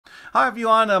Hi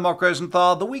everyone, I'm Mark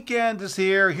Rosenthal. The weekend is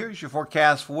here. Here's your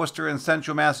forecast for Worcester and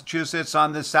central Massachusetts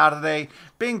on this Saturday,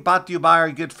 being brought to you by our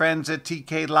good friends at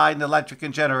TK Line Electric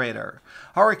and Generator.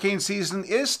 Hurricane season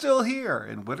is still here,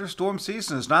 and winter storm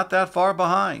season is not that far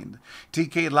behind.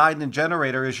 TK Line and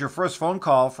Generator is your first phone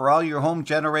call for all your home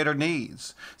generator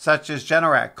needs, such as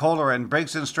Generac, Kohler, and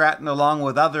Briggs & Stratton, along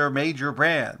with other major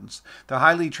brands. Their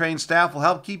highly trained staff will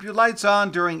help keep your lights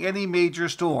on during any major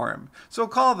storm. So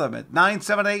call them at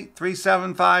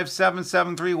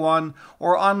 978-375-7731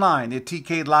 or online at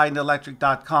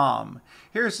tklineelectric.com.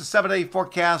 Here's the 7-day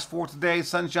forecast for today.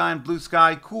 Sunshine, blue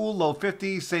sky, cool, low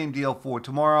 50. Same deal for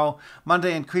tomorrow.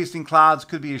 Monday, increasing clouds,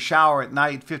 could be a shower at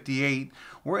night, 58.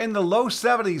 We're in the low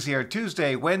 70s here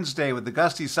Tuesday, Wednesday, with the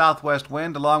gusty southwest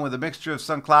wind along with a mixture of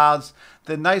sun clouds.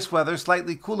 The nice weather,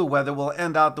 slightly cooler weather, will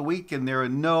end out the week, and there are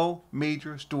no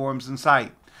major storms in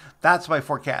sight. That's my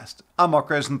forecast. I'm Mark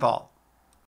Rosenthal.